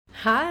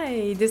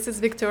Hi, this is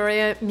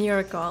Victoria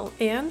Miracle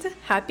and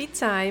Happy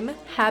Time,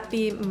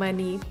 Happy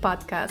Money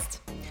podcast.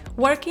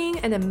 Working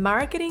in the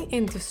marketing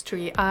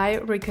industry, I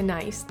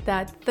recognize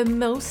that the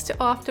most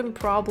often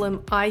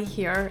problem I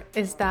hear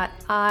is that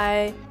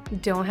I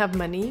don't have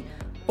money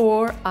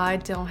or I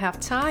don't have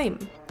time.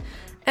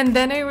 And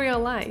then I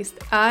realized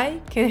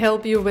I can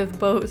help you with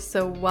both,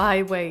 so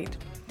why wait?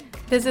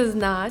 This is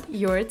not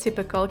your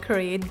typical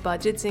create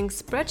budgeting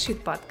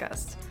spreadsheet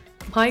podcast.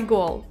 My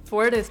goal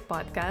for this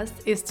podcast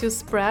is to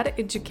spread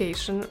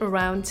education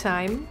around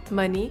time,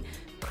 money,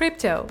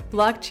 crypto,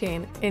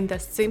 blockchain in the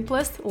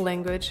simplest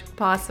language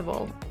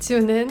possible.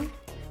 Tune in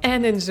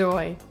and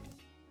enjoy.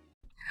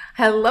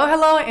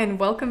 Hello, and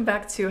welcome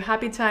back to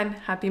Happy Time,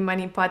 Happy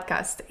Money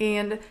podcast.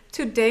 And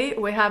today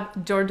we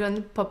have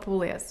Jordan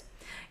Papoulias.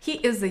 He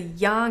is a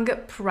young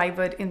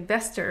private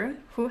investor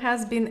who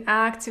has been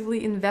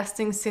actively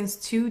investing since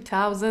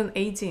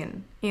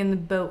 2018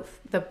 in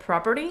both the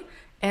property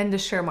and the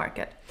share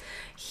market.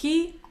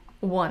 He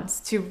wants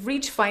to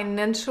reach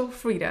financial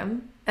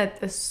freedom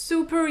at a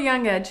super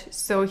young age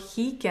so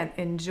he can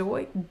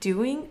enjoy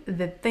doing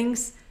the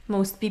things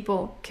most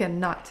people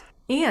cannot.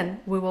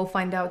 And we will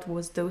find out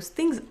what those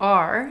things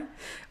are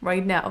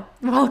right now.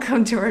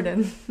 Welcome,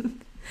 Jordan.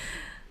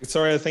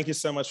 Victoria, thank you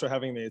so much for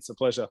having me. It's a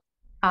pleasure.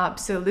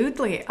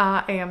 Absolutely.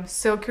 I am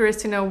so curious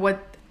to know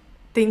what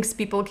things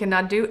people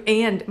cannot do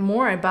and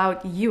more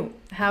about you.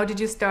 How did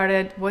you start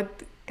it?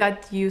 What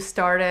got you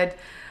started?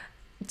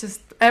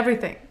 Just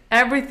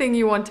everything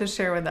you want to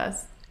share with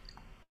us.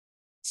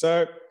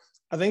 So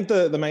I think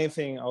the main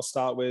thing I'll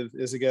start with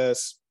is, I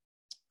guess,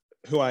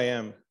 who I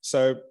am.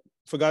 So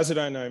for guys who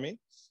don't know me,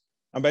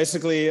 I'm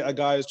basically a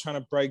guy who's trying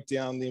to break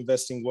down the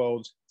investing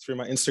world through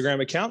my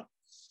Instagram account.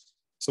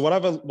 So what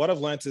I've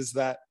learned is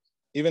that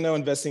even though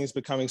investing is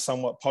becoming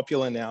somewhat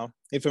popular now,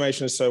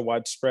 information is so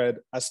widespread,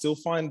 I still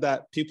find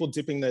that people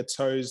dipping their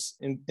toes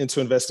into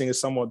investing is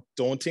somewhat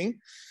daunting.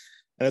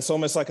 And it's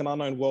almost like an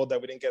unknown world that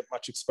we didn't get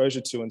much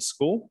exposure to in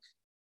school.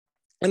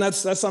 And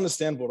that's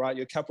understandable, right?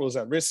 Your capital is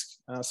at risk.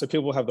 So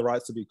people have the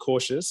right to be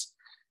cautious.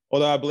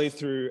 Although I believe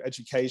through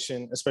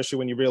education, especially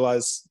when you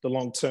realize the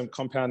long-term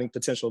compounding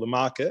potential of the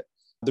market,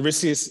 the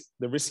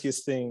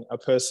riskiest thing a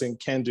person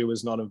can do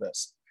is not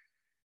invest.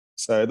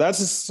 So that's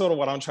just sort of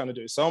what I'm trying to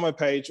do. So on my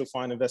page, you'll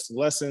find investing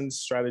lessons,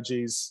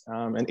 strategies,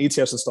 and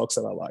ETFs and stocks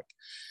that I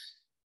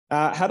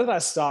like. How did I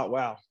start?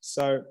 Wow.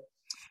 So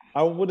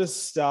I would have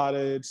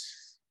started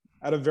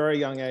at a very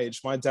young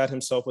age. My dad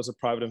himself was a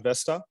private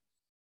investor.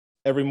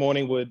 Every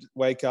morning would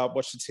wake up,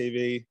 watch the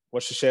TV,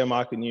 watch the share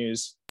market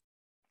news.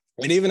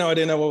 And even though I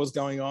didn't know what was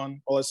going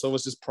on, all I saw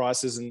was just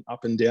prices and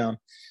up and down.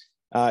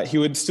 He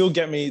would still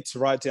get me to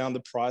write down the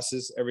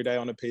prices every day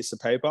on a piece of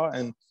paper.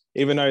 And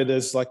even though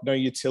there's like no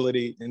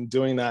utility in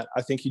doing that,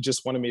 I think he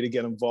just wanted me to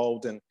get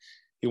involved, and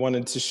he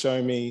wanted to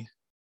show me,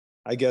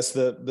 I guess,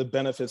 the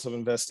benefits of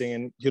investing,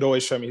 and he'd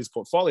always show me his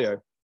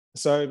portfolio.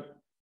 So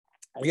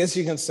I guess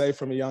you can say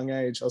from a young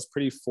age, I was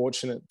pretty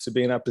fortunate to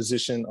be in that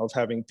position of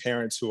having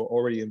parents who were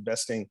already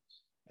investing,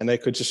 and they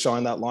could just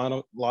shine that light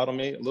on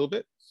me a little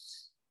bit.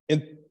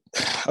 And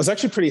I was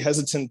actually pretty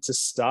hesitant to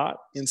start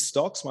in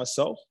stocks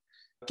myself,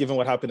 given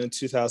what happened in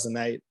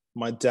 2008.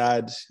 My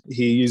dad,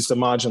 he used a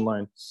margin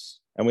loan,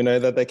 and we know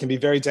that they can be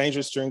very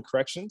dangerous during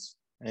corrections.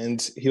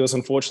 And he was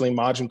unfortunately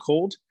margin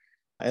called,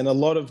 and a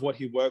lot of what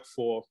he worked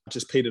for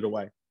just petered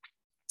away.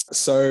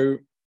 So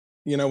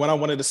when I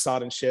wanted to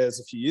start in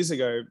shares a few years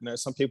ago,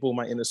 some people in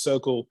my inner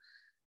circle,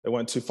 they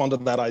weren't too fond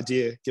of that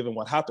idea given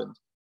what happened.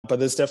 But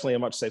there's definitely a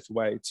much safer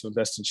way to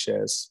invest in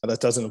shares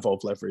that doesn't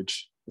involve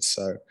leverage.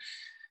 So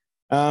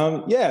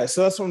so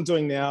that's what I'm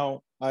doing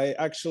now. My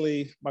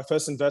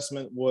first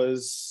investment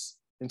was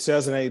in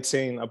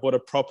 2018. I bought a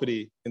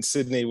property in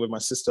Sydney with my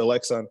sister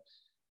Alexa.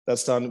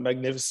 That's done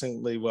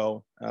magnificently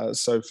well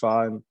so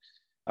far, and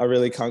I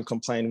really can't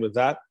complain with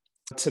that.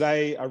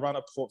 Today, I run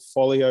a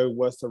portfolio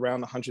worth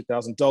around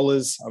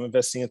 $100,000. I'm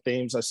investing in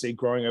themes I see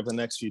growing over the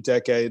next few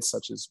decades,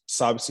 such as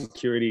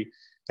cybersecurity,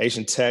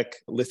 Asian tech,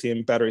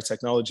 lithium battery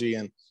technology,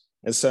 and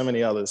so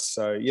many others.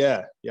 So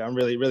I'm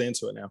really, really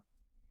into it now.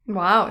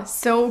 Wow,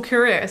 so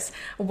curious.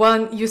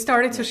 When you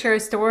started to share a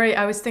story,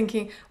 I was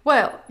thinking,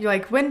 well, you're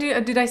like, when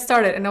did I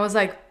start it? And I was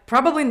like,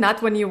 probably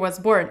not when you was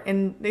born.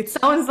 And it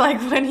sounds like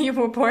when you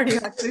were born, you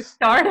actually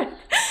started.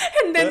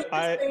 And then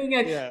you're saying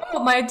it. Yeah.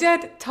 Oh, my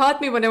dad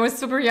taught me when I was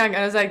super young.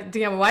 I was like,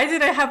 damn, why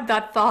did I have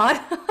that thought?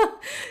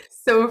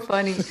 So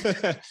funny.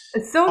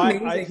 It's so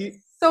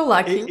amazing. So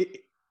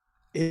lucky.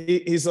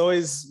 He's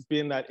always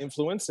been that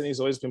influence, and he's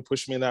always been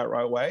pushing me in that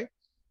right way.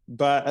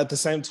 But at the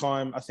same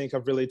time, I think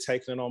I've really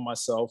taken it on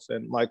myself,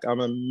 and like I'm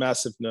a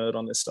massive nerd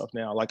on this stuff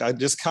now. Like I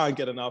just can't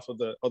get enough of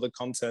the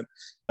content.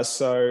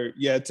 So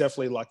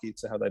definitely lucky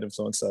to have that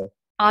influence there.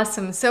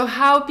 Awesome. So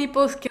how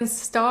people can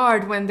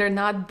start when they're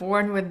not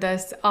born with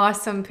this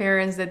awesome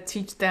parents that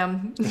teach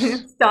them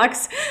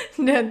stocks,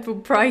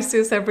 net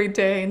prices every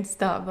day and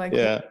stuff. Like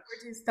Yeah. where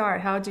do you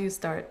start? How do you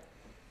start?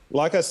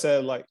 Like I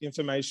said, like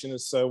information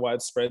is so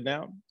widespread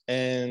now,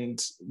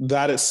 and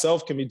that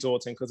itself can be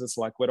daunting because it's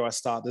like, where do I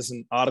start? There's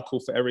an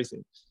article for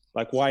everything.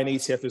 like why an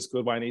ETF is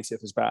good, why an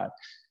ETF is bad.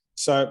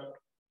 So,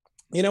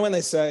 when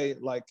they say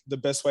like the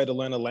best way to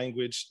learn a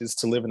language is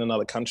to live in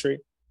another country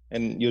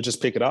and you'll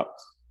just pick it up,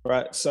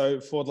 right? So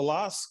for the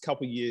last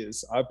couple of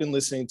years, I've been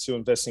listening to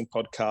investing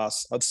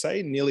podcasts, I'd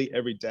say nearly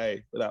every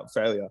day without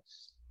failure.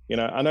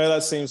 I know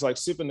that seems like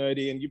super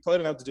nerdy and you probably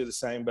don't have to do the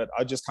same, but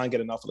I just can't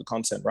get enough of the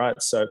content, right?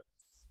 So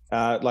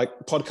like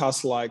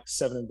podcasts like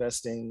Seven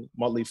Investing,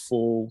 Motley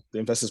Fool, the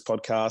Investors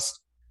Podcast,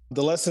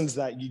 the lessons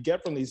that you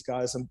get from these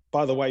guys, and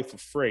by the way, for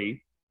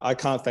free, I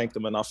can't thank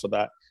them enough for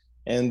that.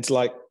 And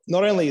like,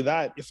 not only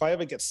that, if I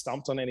ever get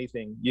stumped on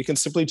anything, you can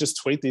simply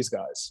just tweet these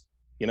guys,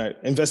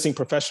 investing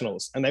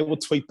professionals, and they will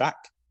tweet back.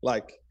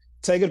 Like,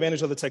 take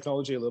advantage of the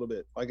technology a little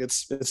bit. Like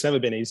it's never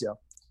been easier.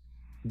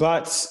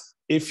 But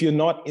if you're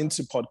not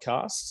into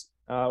podcasts,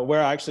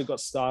 where I actually got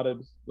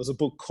started was a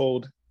book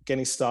called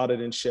Getting Started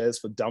in Shares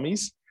for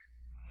Dummies.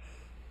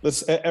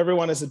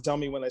 Everyone is a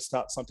dummy when they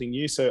start something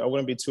new, so I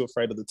wouldn't be too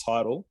afraid of the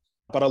title.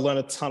 But I learned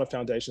a ton of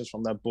foundations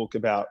from that book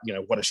about,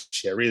 what a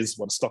share is,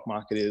 what a stock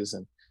market is,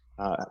 and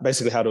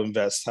basically how to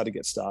invest, how to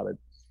get started.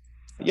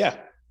 Yeah.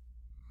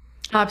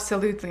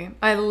 Absolutely.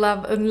 I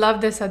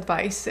love this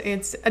advice.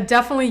 It's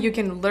definitely, you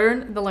can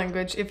learn the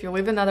language if you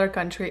live in another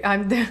country.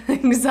 I'm the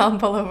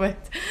example of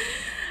it.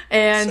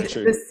 And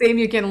So the same,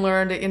 you can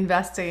learn the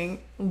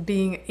investing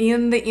being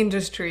in the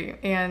industry.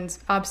 And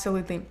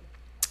absolutely,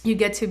 you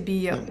get to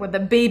be with a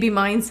baby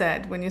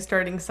mindset when you're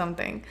starting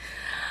something.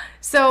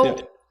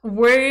 So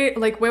where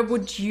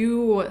would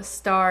you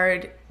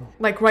start,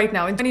 like right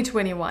now in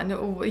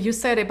 2021? You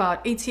said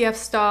about ETF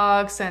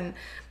stocks, and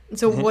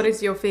so what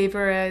is your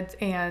favorite,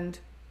 and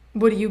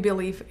what do you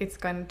believe it's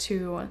going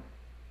to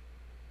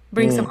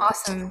bring some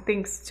awesome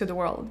things to the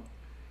world?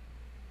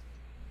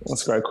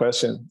 That's a great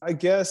question. I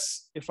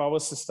guess if I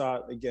was to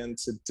start again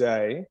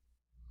today,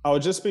 I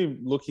would just be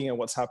looking at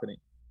what's happening.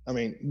 I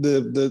mean,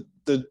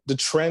 the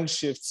trend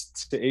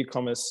shift to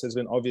e-commerce has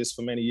been obvious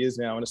for many years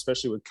now, and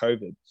especially with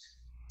COVID.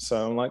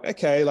 So I'm like,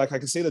 okay, like I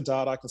can see the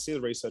data, I can see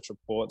the research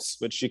reports,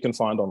 which you can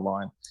find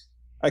online.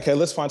 Okay,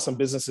 let's find some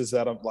businesses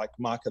that are like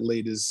market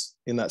leaders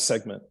in that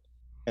segment.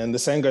 And the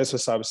same goes for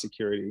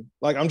cybersecurity.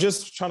 Like, I'm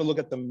just trying to look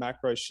at the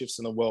macro shifts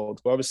in the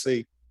world. We're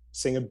obviously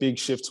seeing a big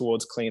shift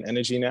towards clean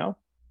energy now.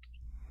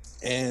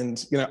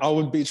 And, I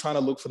would be trying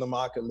to look for the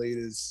market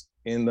leaders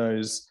in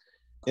those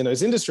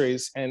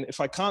industries. And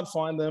if I can't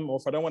find them, or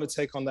if I don't want to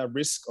take on that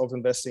risk of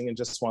investing in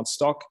just one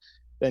stock,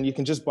 then you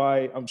can just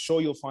buy, I'm sure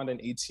you'll find an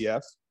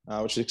ETF,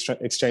 which is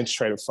exchange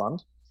traded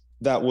fund,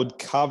 that would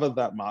cover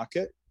that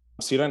market.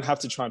 So you don't have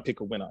to try and pick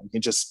a winner. You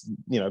can just,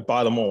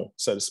 buy them all,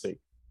 so to speak,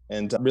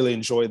 and really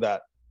enjoy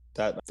that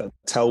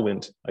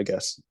tailwind, I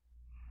guess.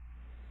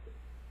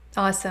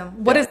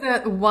 Awesome. What is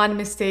the one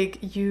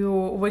mistake you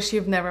wish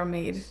you've never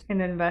made in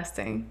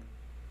investing?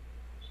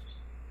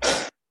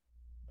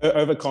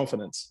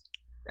 Overconfidence.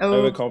 Oh,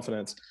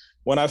 Overconfidence.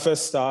 When I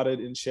first started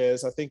in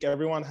shares, I think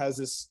everyone has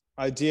this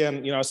idea,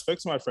 and I spoke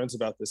to my friends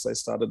about this. They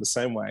started the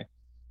same way.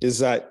 Is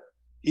that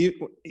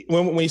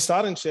when you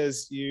start in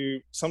shares,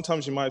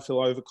 sometimes you might feel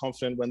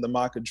overconfident when the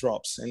market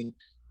drops, and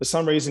for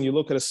some reason you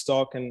look at a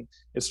stock and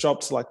it's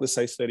dropped like, let's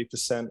say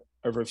 30%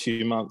 over a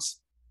few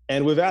months.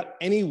 And without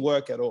any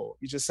work at all,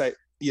 you just say,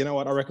 you know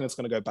what, I reckon it's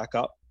going to go back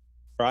up,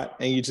 right?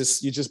 And you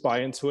just buy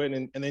into it,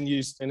 and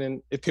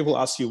then if people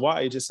ask you why,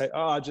 you just say,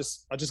 oh, I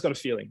just got a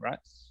feeling, right?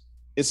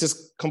 It's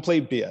just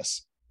complete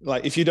BS.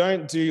 Like, if you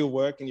don't do your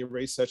work and your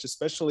research,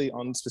 especially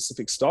on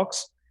specific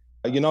stocks,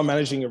 you're not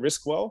managing your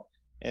risk well.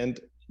 And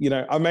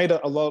I made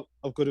a lot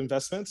of good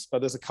investments, but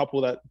there's a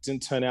couple that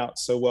didn't turn out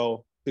so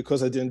well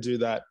because I didn't do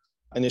that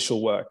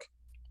initial work.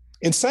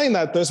 In saying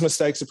that, those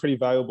mistakes are pretty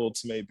valuable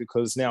to me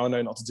because now I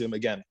know not to do them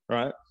again,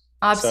 right?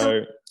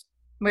 absolutely. So,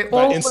 We but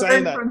all in saying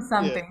learn that, from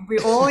something. We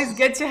always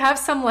get to have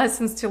some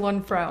lessons to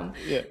learn from.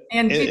 yeah,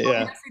 And people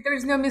yeah, say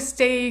there's no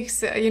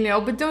mistakes,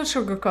 but don't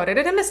sugarcoat it.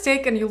 It's a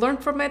mistake and you learn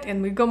from it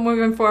and we go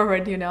moving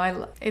forward,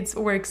 it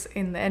works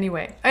in any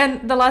way.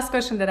 And the last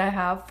question that I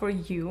have for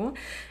you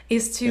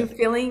is to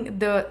filling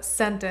the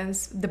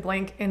sentence, the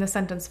blank in a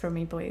sentence for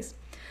me, please.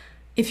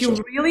 If you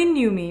Sure. really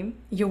knew me,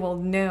 you will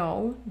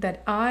know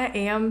that I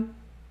am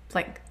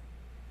blank.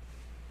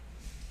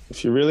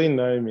 If you really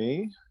knew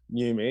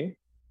me,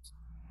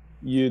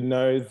 you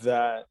know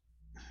that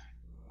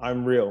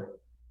I'm real.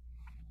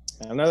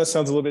 And I know that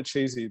sounds a little bit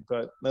cheesy,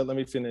 but let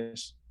me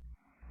finish.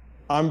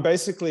 I'm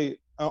basically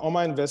on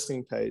my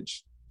investing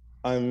page.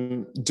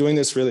 I'm doing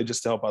this really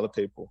just to help other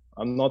people.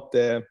 I'm not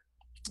there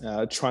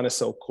trying to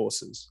sell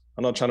courses.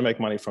 I'm not trying to make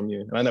money from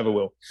you, and I never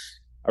will.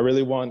 I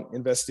really want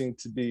investing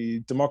to be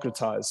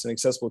democratized and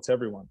accessible to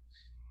everyone.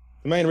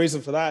 The main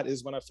reason for that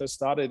is when I first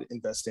started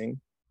investing,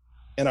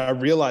 and I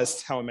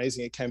realized how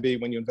amazing it can be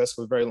when you invest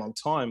for a very long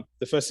time,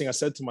 the first thing I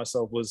said to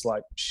myself was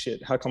like,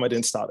 shit, how come I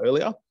didn't start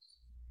earlier?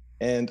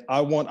 And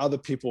I want other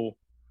people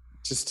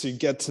just to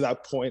get to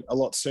that point a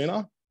lot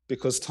sooner,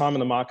 because time in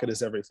the market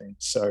is everything.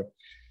 So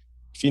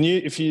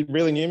if you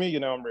really knew me,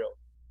 I'm real.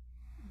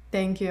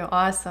 Thank you.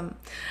 Awesome.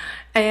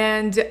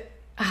 And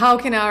how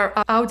can our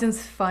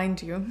audience find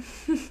you?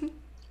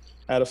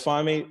 how to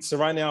find me. So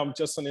right now I'm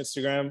just on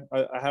Instagram.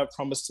 I have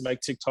promised to make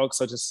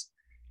TikToks. I just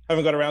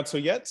haven't got around to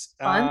it yet.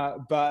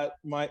 But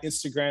my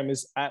Instagram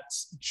is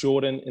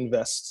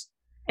 @JordanInvest.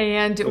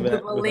 And we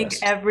will link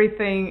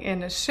everything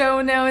in the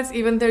show notes.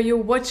 Even though you're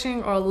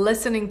watching or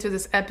listening to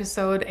this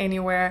episode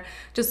anywhere,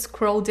 just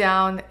scroll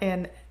down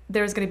and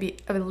there's going to be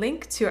a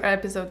link to your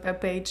episode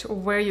webpage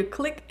where you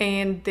click,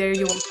 and there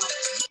you will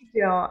find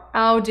video,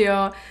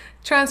 audio,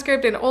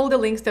 transcript, and all the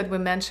links that we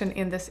mentioned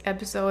in this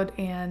episode.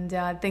 And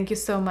thank you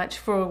so much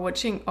for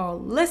watching or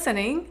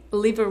listening.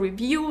 Leave a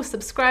review,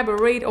 subscribe, or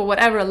rate, or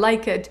whatever,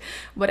 like it,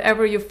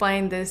 whatever you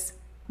find this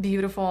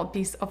beautiful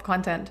piece of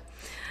content.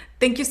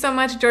 Thank you so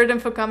much, Jordan,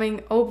 for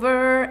coming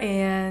over,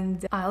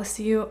 and I'll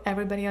see you,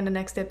 everybody, on the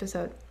next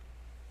episode.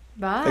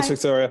 Bye. Thanks,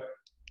 Victoria.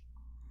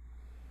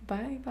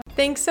 Bye.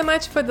 Thanks so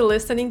much for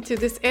listening to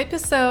this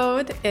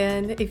episode.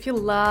 And if you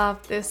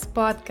love this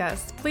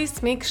podcast,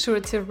 please make sure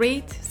to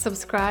rate,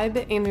 subscribe,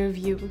 and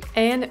review.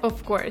 And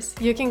of course,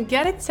 you can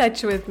get in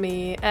touch with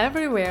me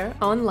everywhere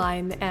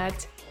online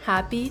at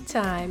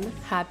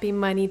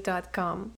happytimehappymoney.com.